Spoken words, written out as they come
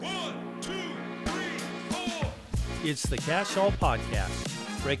It's the Cash All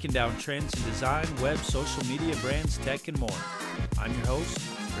Podcast, breaking down trends in design, web, social media, brands, tech, and more. I'm your host,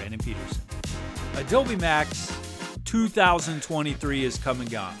 Brandon Peterson. Adobe MAX 2023 is come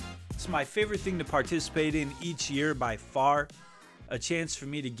and gone. It's my favorite thing to participate in each year by far. A chance for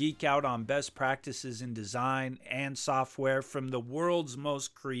me to geek out on best practices in design and software from the world's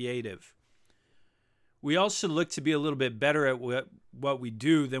most creative. We all should look to be a little bit better at what we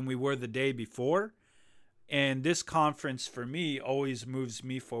do than we were the day before. And this conference, for me, always moves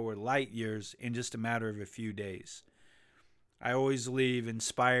me forward light years in just a matter of a few days. I always leave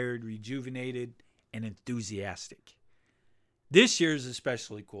inspired, rejuvenated, and enthusiastic. This year is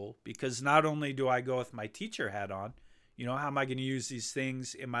especially cool because not only do I go with my teacher hat on, how am I going to use these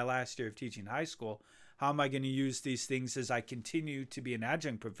things in my last year of teaching high school? How am I going to use these things as I continue to be an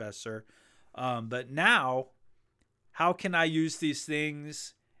adjunct professor? But now, how can I use these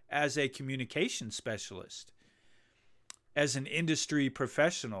things as a communication specialist, as an industry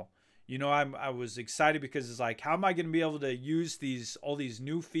professional? I was excited because it's like, how am I going to be able to use all these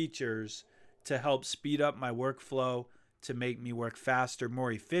new features to help speed up my workflow, to make me work faster,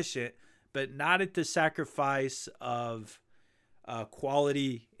 more efficient, but not at the sacrifice of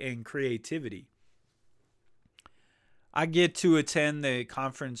quality and creativity. I get to attend the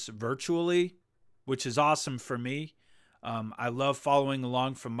conference virtually, which is awesome for me. I love following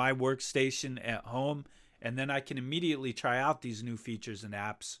along from my workstation at home, and then I can immediately try out these new features and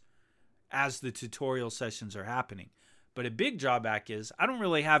apps as the tutorial sessions are happening. But a big drawback is I don't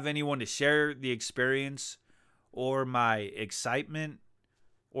really have anyone to share the experience or my excitement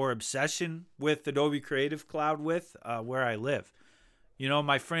or obsession with Adobe Creative Cloud with where I live.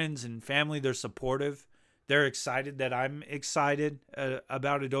 My friends and family, they're supportive. They're excited that I'm excited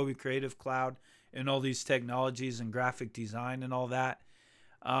about Adobe Creative Cloud and all these technologies and graphic design and all that.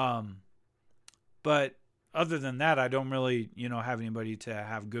 But other than that, I don't really, have anybody to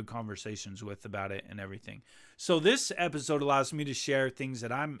have good conversations with about it and everything. So this episode allows me to share things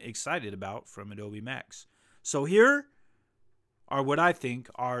that I'm excited about from Adobe MAX. So here are what I think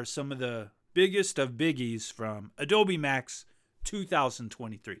are some of the biggest of biggies from Adobe MAX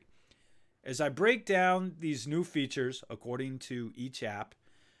 2023. As I break down these new features according to each app,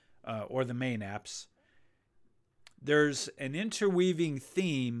 or the main apps, there's an interweaving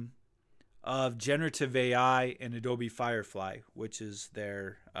theme of generative AI and Adobe Firefly, which is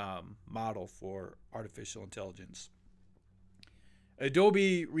their model for artificial intelligence.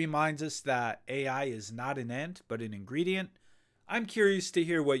 Adobe reminds us that AI is not an end, but an ingredient. I'm curious to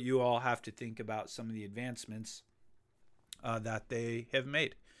hear what you all have to think about some of the advancements that they have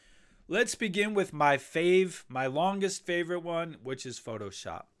made. Let's begin with my longest favorite one, which is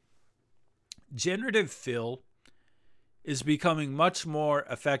Photoshop. Generative fill is becoming much more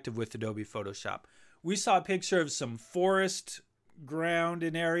effective with Adobe Photoshop. We saw a picture of some forest ground,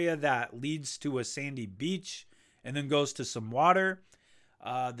 an area that leads to a sandy beach and then goes to some water.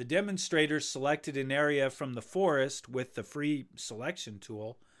 The demonstrator selected an area from the forest with the free selection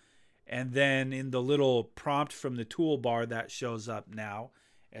tool. And then in the little prompt from the toolbar that shows up now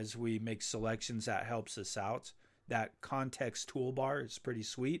as we make selections, that helps us out. That context toolbar is pretty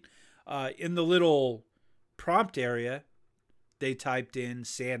sweet. In the little prompt area, they typed in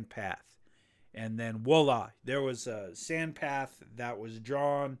sand path. And then voila, there was a sand path that was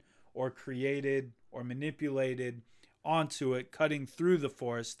drawn or created or manipulated onto it, cutting through the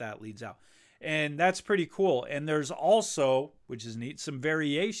forest that leads out. And that's pretty cool. And there's also, which is neat, some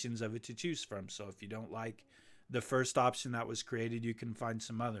variations of it to choose from. So if you don't like the first option that was created, you can find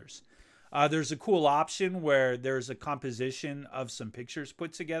some others. There's a cool option where there's a composition of some pictures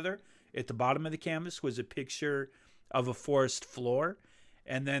put together. At the bottom of the canvas was a picture of a forest floor.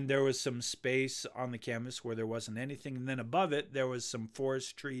 And then there was some space on the canvas where there wasn't anything. And then above it, there was some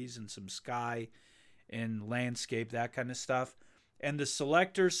forest trees and some sky and landscape, that kind of stuff. And the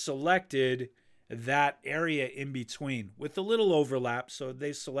selector selected that area in between with a little overlap. So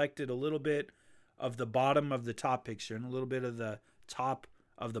they selected a little bit of the bottom of the top picture and a little bit of the top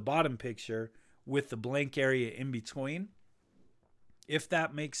of the bottom picture with the blank area in between, if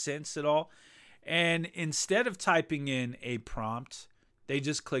that makes sense at all. And instead of typing in a prompt, they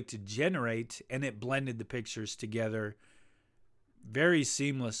just clicked generate and it blended the pictures together very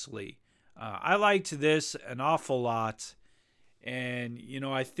seamlessly. I liked this an awful lot. And,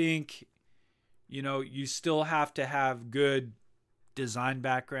 I think, you still have to have good design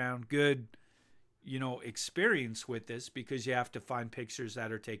background, good, experience with this, because you have to find pictures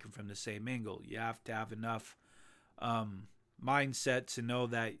that are taken from the same angle. You have to have enough mindset to know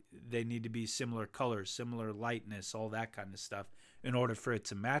that they need to be similar colors, similar lightness, all that kind of stuff in order for it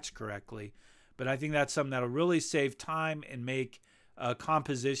to match correctly. But I think that's something that'll really save time and make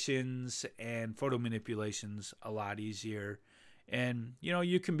compositions and photo manipulations a lot easier. And,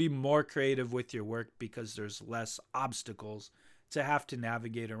 you can be more creative with your work because there's less obstacles to have to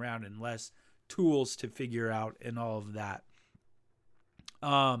navigate around and less tools to figure out and all of that.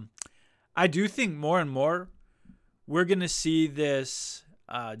 I do think more and more we're going to see this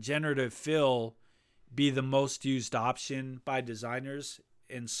generative fill be the most used option by designers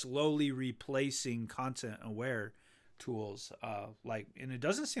and slowly replacing content aware tools. And it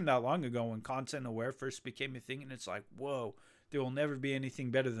doesn't seem that long ago when content aware first became a thing, and it's like, whoa, there will never be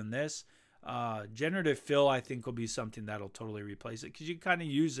anything better than this. Generative fill, I think, will be something that'll totally replace it because you kind of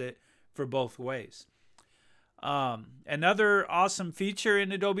use it for both ways. Another awesome feature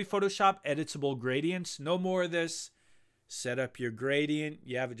in Adobe Photoshop, editable gradients. No more of this. Set up your gradient.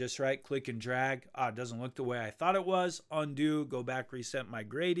 You have it just right. Click and drag. It doesn't look the way I thought it was. Undo. Go back. Reset my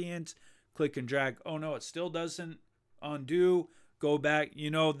gradient. Click and drag. Oh no, it still doesn't. Undo. Go back.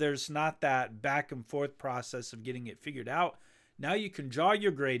 There's not that back and forth process of getting it figured out. Now you can draw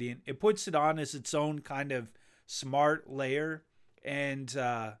your gradient. It puts it on as its own kind of smart layer. And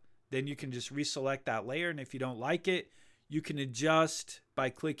then you can just reselect that layer. And if you don't like it, you can adjust by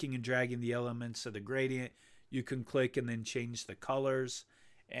clicking and dragging the elements of the gradient. You can click and then change the colors.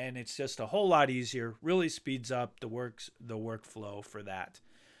 And it's just a whole lot easier. Really speeds up the workflow for that.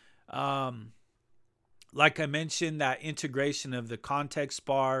 Like I mentioned, that integration of the context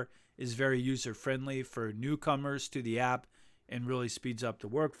bar is very user-friendly for newcomers to the app and really speeds up the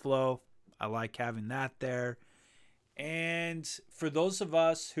workflow. I like having that there. And for those of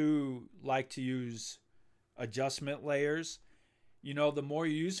us who like to use adjustment layers, the more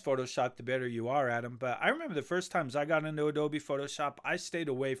you use Photoshop, the better you are at them. But I remember the first times I got into Adobe Photoshop, I stayed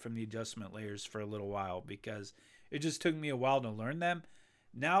away from the adjustment layers for a little while because it just took me a while to learn them.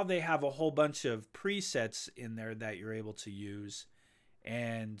 Now they have a whole bunch of presets in there that you're able to use,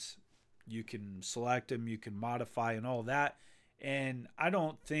 and you can select them, you can modify and all that. And I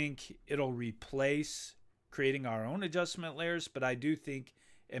don't think it'll replace creating our own adjustment layers, but I do think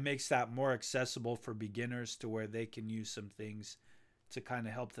it makes that more accessible for beginners to where they can use some things to kind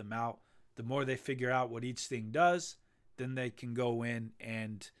of help them out. The more they figure out what each thing does, then they can go in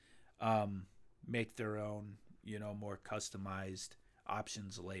and make their own, more customized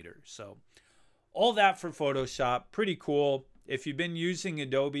options later. So all that for Photoshop, pretty cool. If you've been using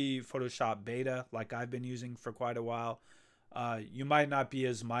Adobe Photoshop Beta like I've been using for quite a while, you might not be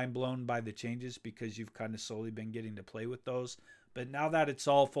as mind blown by the changes because you've kind of slowly been getting to play with those. But now that it's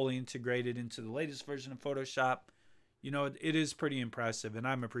all fully integrated into the latest version of Photoshop, it is pretty impressive, and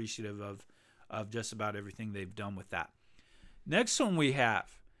I'm appreciative of just about everything they've done with that. Next one we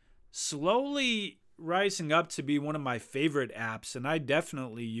have, slowly rising up to be one of my favorite apps, and I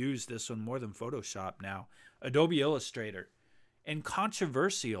definitely use this one more than Photoshop now, Adobe Illustrator. And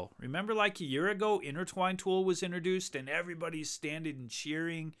controversial. Remember like a year ago, Intertwine tool was introduced and everybody's standing and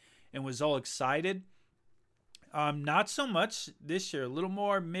cheering and was all excited? Not so much this year, a little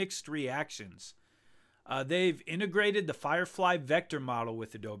more mixed reactions. They've integrated the Firefly vector model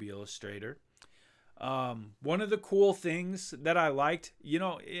with Adobe Illustrator. One of the cool things that I liked,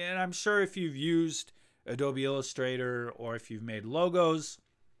 and I'm sure if you've used Adobe Illustrator or if you've made logos,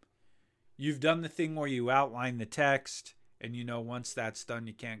 you've done the thing where you outline the text. And once that's done,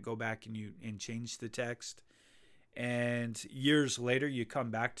 you can't go back and change the text. And years later, you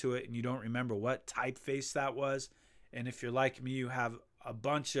come back to it and you don't remember what typeface that was. And if you're like me, you have a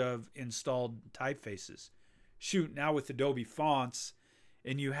bunch of installed typefaces. Shoot, now with Adobe Fonts,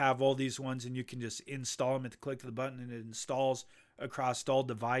 and you have all these ones, and you can just install them at the click of the button, and it installs across all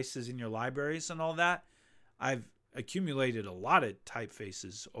devices in your libraries and all that. I've accumulated a lot of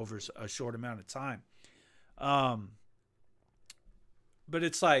typefaces over a short amount of time. But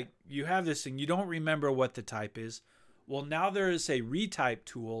it's like you have this thing, you don't remember what the type is. Well, now there is a retype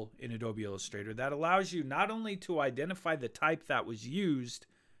tool in Adobe Illustrator that allows you not only to identify the type that was used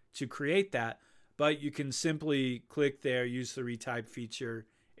to create that, but you can simply click there, use the retype feature,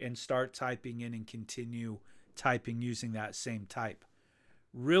 and start typing in and continue typing using that same type.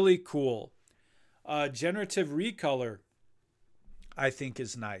 Really cool. Generative recolor, I think,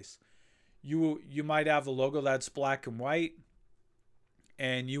 is nice. You might have a logo that's black and white,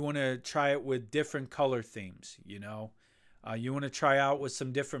 and you want to try it with different color themes, you want to try out with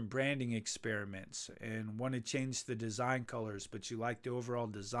some different branding experiments and want to change the design colors, but you like the overall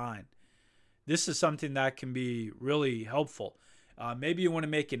design. This is something that can be really helpful. Maybe you want to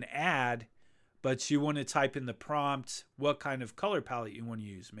make an ad, but you want to type in the prompt what kind of color palette you want to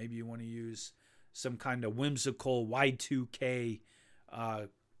use. Maybe you want to use some kind of whimsical Y2K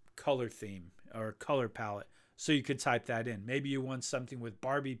color theme. or color palette. So you could type that in. Maybe you want something with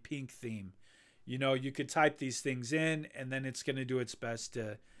Barbie pink theme. You could type these things in, and then it's going to do its best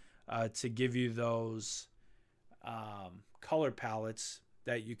to give you those color palettes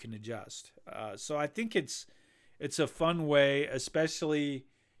that you can adjust. So I think it's a fun way, especially,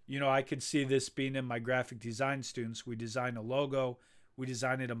 I could see this being in my graphic design students. We design a logo, we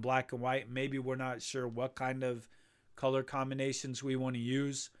design it in black and white. Maybe we're not sure what kind of color combinations we want to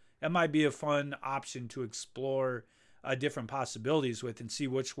use. It might be a fun option to explore different possibilities with and see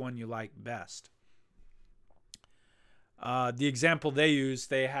which one you like best. The example they used,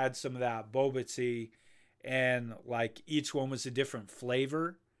 they had some of that boba tea, and like each one was a different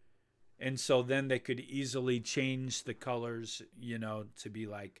flavor. And so then they could easily change the colors, to be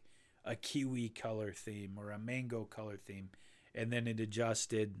like a kiwi color theme or a mango color theme. And then it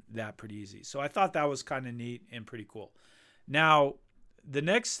adjusted that pretty easy. So I thought that was kind of neat and pretty cool. Now, the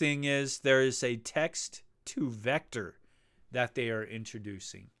next thing is there is a text to vector that they are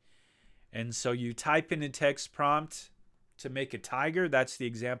introducing. And so you type in a text prompt to make a tiger. That's the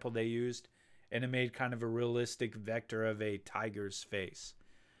example they used. And it made kind of a realistic vector of a tiger's face.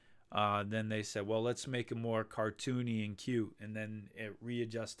 Then they said, well, let's make it more cartoony and cute. And then it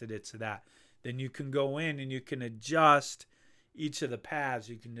readjusted it to that. Then you can go in and you can adjust each of the paths.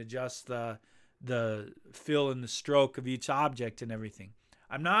 You can adjust the fill and the stroke of each object and everything.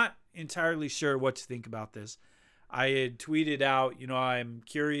 I'm not entirely sure what to think about this. I had tweeted out, I'm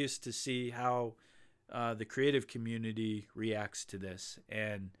curious to see how the creative community reacts to this.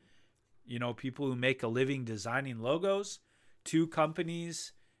 And, people who make a living designing logos, 2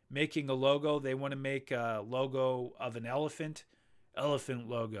 companies making a logo. They want to make a logo of an elephant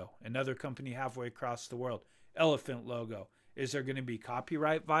logo. Another company halfway across the world, elephant logo. Is there going to be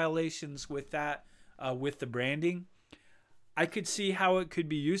copyright violations with that, with the branding? I could see how it could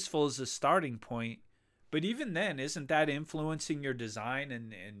be useful as a starting point. But even then, isn't that influencing your design?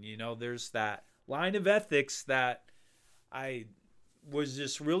 And there's that line of ethics that I was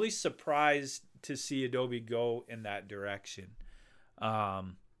just really surprised to see Adobe go in that direction.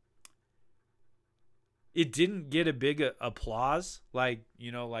 It didn't get a big applause like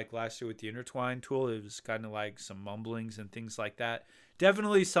last year with the intertwine tool. It was kind of like some mumblings and things like that.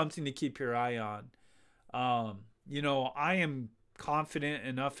 Definitely something to keep your eye on. I am confident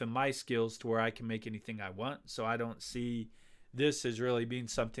enough in my skills to where I can make anything I want. So I don't see this as really being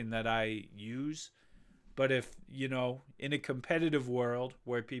something that I use. But if, in a competitive world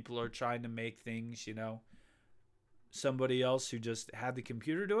where people are trying to make things, somebody else who just had the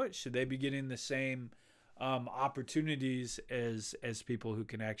computer do it, should they be getting the same opportunities as people who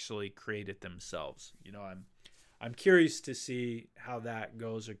can actually create it themselves? I'm curious to see how that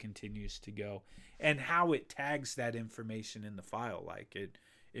goes or continues to go, and how it tags that information in the file. Like,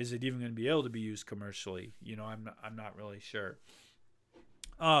 is it even going to be able to be used commercially? I'm not really sure.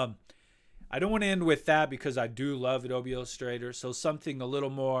 I don't want to end with that because I do love Adobe Illustrator. So something a little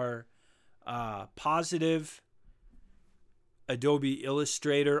more positive. Adobe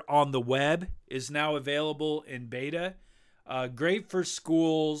Illustrator on the web is now available in beta. Great for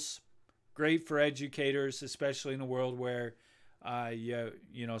schools, great for educators, especially in a world where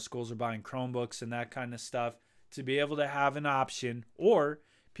schools are buying Chromebooks and that kind of stuff, to be able to have an option, or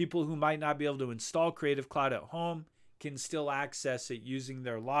people who might not be able to install Creative Cloud at home can still access it using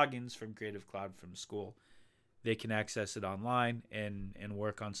their logins from Creative Cloud from school. They can access it online and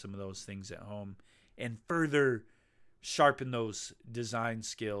work on some of those things at home and further sharpen those design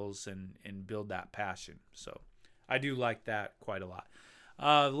skills and build that passion. So I do like that quite a lot.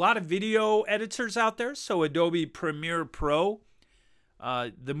 A lot of video editors out there. So Adobe Premiere Pro,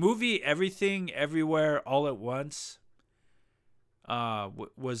 the movie Everything Everywhere All at Once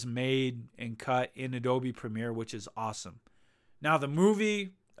was made and cut in Adobe Premiere, which is awesome. Now the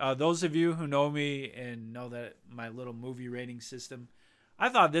movie, those of you who know me and know that my little movie rating system, I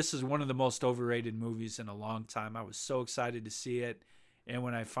thought this is one of the most overrated movies in a long time. I was so excited to see it. And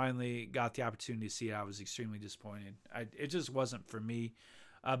when I finally got the opportunity to see it, I was extremely disappointed. It just wasn't for me.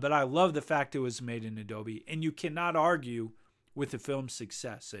 But I love the fact it was made in Adobe. And you cannot argue with the film's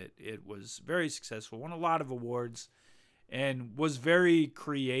success. It was very successful, won a lot of awards, and was very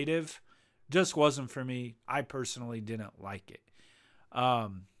creative. Just wasn't for me. I personally didn't like it.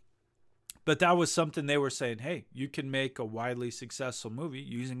 But that was something they were saying, hey, you can make a widely successful movie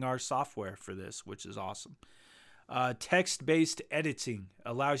using our software for this, which is awesome. Text-based editing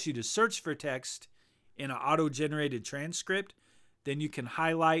allows you to search for text in an auto-generated transcript. Then you can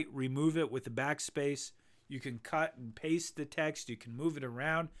highlight, remove it with the backspace. You can cut and paste the text. You can move it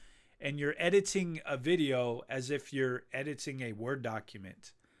around. And you're editing a video as if you're editing a Word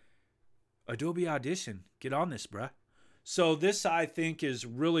document. Adobe Audition. Get on this, bruh. So this, I think, is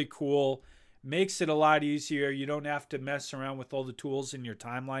really cool. Makes it a lot easier. You don't have to mess around with all the tools in your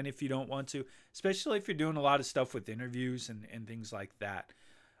timeline if you don't want to, especially if you're doing a lot of stuff with interviews and things like that.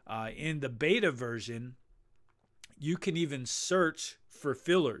 In the beta version, you can even search for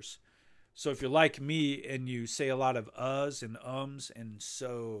fillers. So if you're like me and you say a lot of uhs and ums and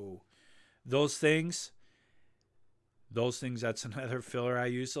so, those things, that's another filler I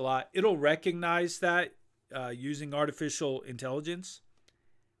use a lot. It'll recognize that using artificial intelligence.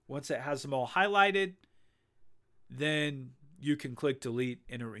 Once it has them all highlighted, then you can click delete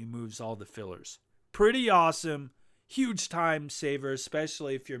and it removes all the fillers. Pretty awesome. Huge time saver,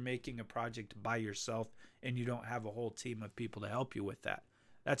 especially if you're making a project by yourself and you don't have a whole team of people to help you with that.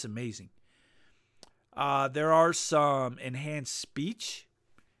 That's amazing. There are some enhanced speech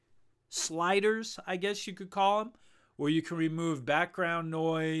sliders, I guess you could call them, where you can remove background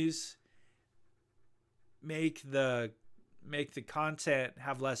noise, make the content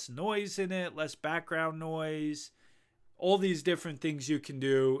have less noise in it, less background noise, all these different things you can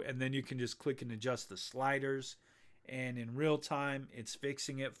do, and then you can just click and adjust the sliders, and in real time it's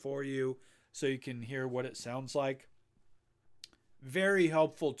fixing it for you so you can hear what it sounds like. Very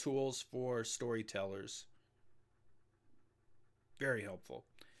helpful tools for storytellers. Very helpful.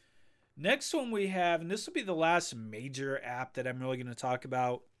 Next one we have, and this will be the last major app that I'm really going to talk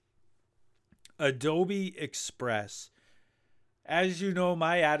about, Adobe Express. As you know,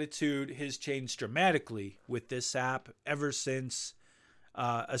 my attitude has changed dramatically with this app ever since,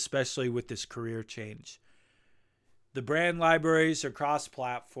 especially with this career change. The brand libraries are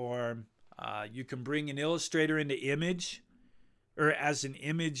cross-platform. You can bring an Illustrator into image, or as an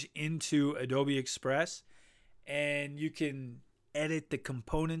image into Adobe Express, and you can edit the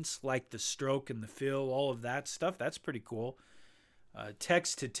components like the stroke and the fill, all of that stuff. That's pretty cool.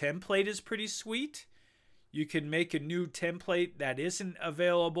 Text to template is pretty sweet. You can make a new template that isn't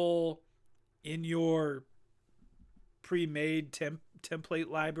available in your pre-made template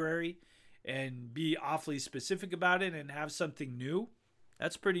library and be awfully specific about it and have something new.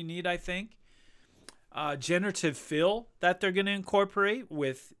 That's pretty neat, I think. Generative fill that they're going to incorporate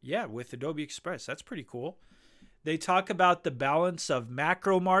with Adobe Express. That's pretty cool. They talk about the balance of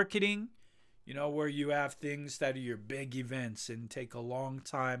macro marketing, where you have things that are your big events and take a long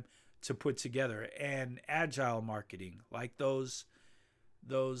time to put together, and agile marketing, like those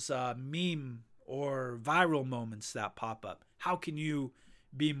meme or viral moments that pop up. How can you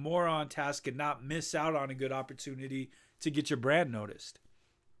be more on task and not miss out on a good opportunity to get your brand noticed?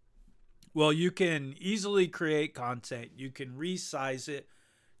 Well, you can easily create content. You can resize it.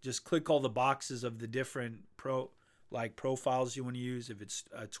 Just click all the boxes of the different profiles you want to use. If it's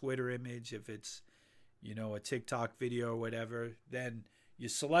a Twitter image, if it's a TikTok video or whatever, then you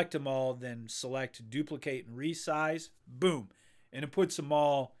select them all, then select duplicate and resize, boom. And it puts them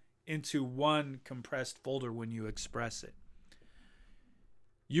all into one compressed folder when you express it.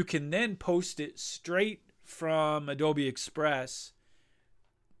 You can then post it straight from Adobe Express,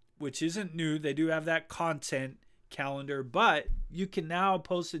 which isn't new. They do have that content calendar, but you can now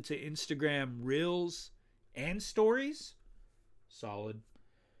post it to Instagram Reels and Stories. Solid.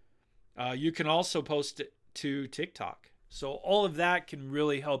 You can also post it to TikTok. So all of that can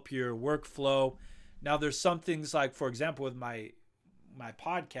really help your workflow. Now there's some things like, for example, with my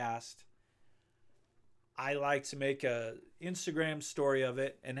podcast, I like to make a Instagram story of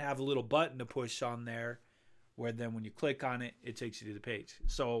it and have a little button to push on there where then when you click on it, it takes you to the page.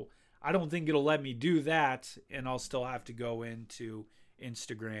 So I don't think it'll let me do that, and I'll still have to go into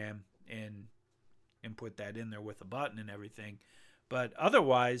Instagram and put that in there with a button and everything. But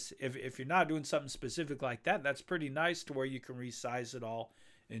otherwise, if you're not doing something specific like that, that's pretty nice to where you can resize it all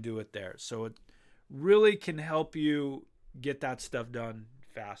and do it there. So it really can help you get that stuff done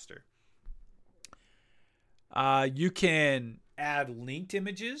faster. You can add linked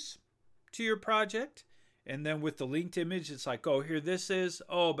images to your project. And then with the linked image, it's like, oh, here this is.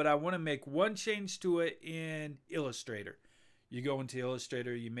 Oh, but I want to make one change to it in Illustrator. You go into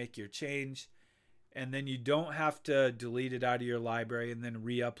Illustrator, you make your change, and then you don't have to delete it out of your library and then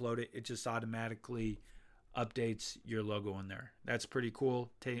re-upload it. It just automatically updates your logo in there. That's pretty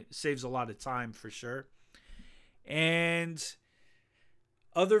cool. Saves a lot of time for sure. And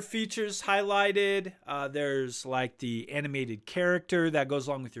other features highlighted, there's like the animated character that goes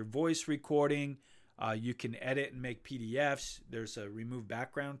along with your voice recording. You can edit and make PDFs. There's a remove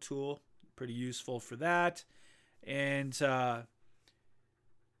background tool, pretty useful for that. And,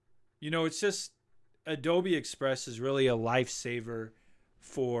 it's just Adobe Express is really a lifesaver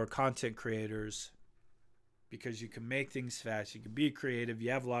for content creators because you can make things fast. You can be creative.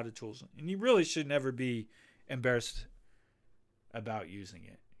 You have a lot of tools. And you really should never be embarrassed about using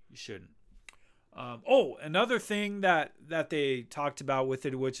it. You shouldn't. Another thing that they talked about with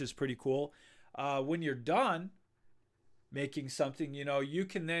it, which is pretty cool. When you're done making something, you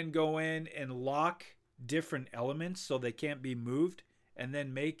can then go in and lock different elements so they can't be moved, and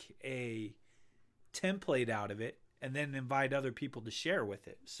then make a template out of it, and then invite other people to share with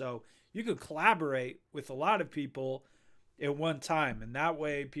it. So you could collaborate with a lot of people at one time, and that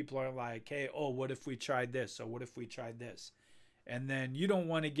way people are like, hey, what if we tried this? Or what if we tried this? And then you don't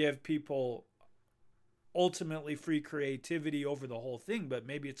want to give people ultimately free creativity over the whole thing, but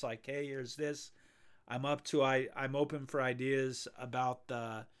maybe it's like, hey, here's this. I'm open for ideas about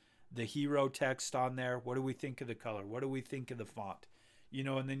the hero text on there. What do we think of the color? What do we think of the font?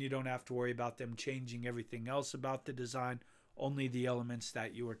 And then you don't have to worry about them changing everything else about the design, only the elements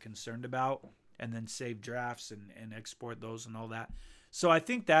that you were concerned about, and then save drafts and export those and all that. So I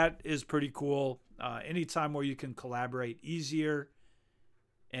think that is pretty cool. Anytime where you can collaborate easier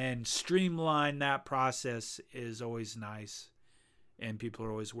and streamline that process is always nice. And people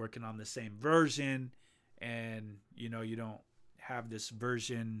are always working on the same version. And, you don't have this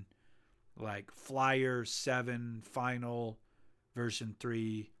version like Flyer 7 final, version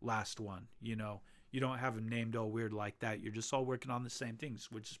 3 last one. You don't have them named all weird like that. You're just all working on the same things,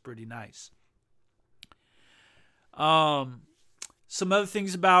 which is pretty nice. Some other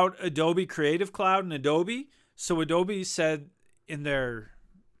things about Adobe Creative Cloud and Adobe. So Adobe said in their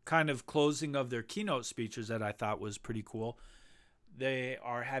kind of closing of their keynote speeches that I thought was pretty cool, they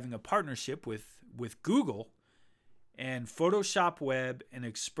are having a partnership with Google, and Photoshop Web and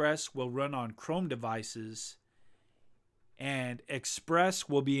Express will run on Chrome devices, and Express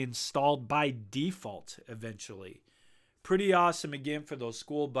will be installed by default eventually. Pretty awesome. Again, for those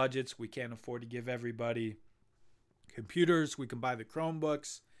school budgets, we can't afford to give everybody computers. We can buy the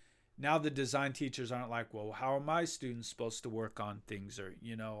Chromebooks. Now the design teachers aren't like, well, how are my students supposed to work on things, or,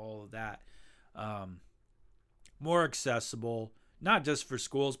 all of that. More accessible, not just for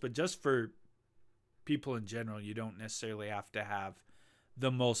schools, but just for people in general. You don't necessarily have to have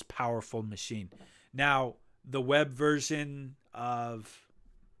the most powerful machine. Now, the web version of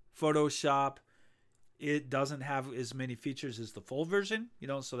Photoshop, it doesn't have as many features as the full version,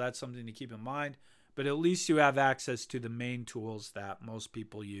 so that's something to keep in mind. But at least you have access to the main tools that most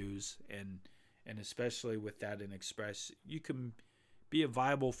people use, and especially with that in Express, you can be a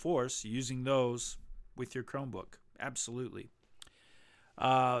viable force using those with your Chromebook. Absolutely.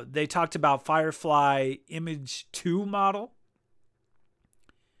 They talked about Firefly Image 2 model,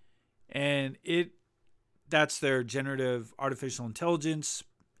 and that's their generative artificial intelligence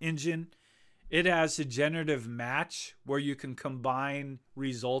engine. It has a generative match where you can combine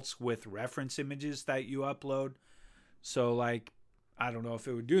results with reference images that you upload. So like, I don't know if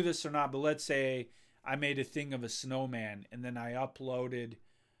it would do this or not, but let's say I made a thing of a snowman and then I uploaded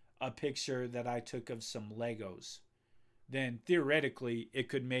a picture that I took of some Legos. Then theoretically, it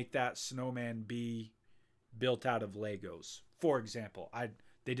could make that snowman be built out of Legos. For example,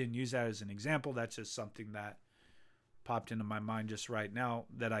 they didn't use that as an example. That's just something that popped into my mind just right now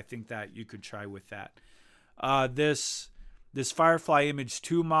that I think that you could try with that. This Firefly Image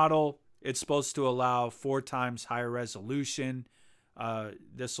 2 model, it's supposed to allow 4 times higher resolution.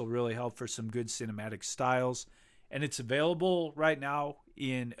 This will really help for some good cinematic styles. And it's available right now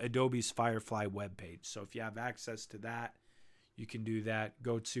in Adobe's Firefly webpage. So if you have access to that, you can do that.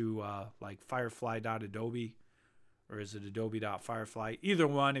 Go to like firefly.adobe, or is it adobe.firefly? Either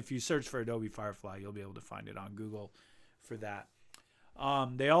one. If you search for Adobe Firefly, you'll be able to find it on Google for that.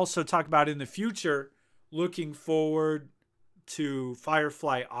 They also talk about in the future, looking forward to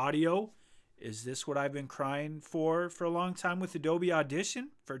Firefly Audio. Is this what I've been crying for a long time with Adobe Audition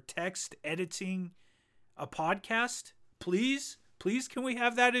for text editing a podcast? Please, can we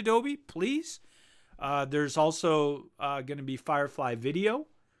have that, Adobe? Please. There's also going to be Firefly Video,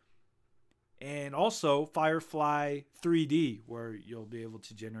 and also Firefly 3D, where you'll be able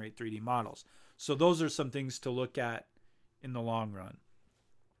to generate 3D models. So those are some things to look at in the long run.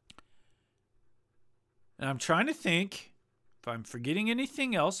 And I'm trying to think if I'm forgetting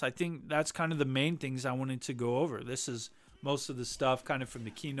anything else. I think that's kind of the main things I wanted to go over. This is most of the stuff kind of from the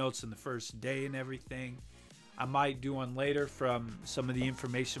keynotes in the first day and everything. I might do one later from some of the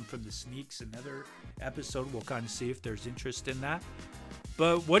information from the sneaks, another episode. We'll kind of see if there's interest in that.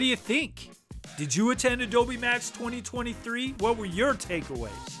 But what do you think? Did you attend Adobe MAX 2023? What were your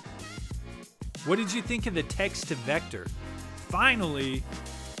takeaways? What did you think of the text to vector? Finally,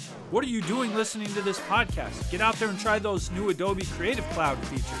 what are you doing listening to this podcast? Get out there and try those new Adobe Creative Cloud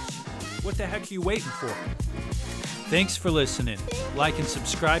features. What the heck are you waiting for? Thanks for listening. Like and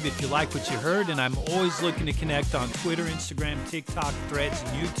subscribe if you like what you heard, and I'm always looking to connect on Twitter, Instagram, TikTok, Threads,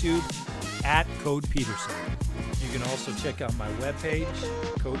 and YouTube at Code Peterson. You can also check out my webpage,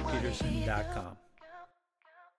 codepeterson.com.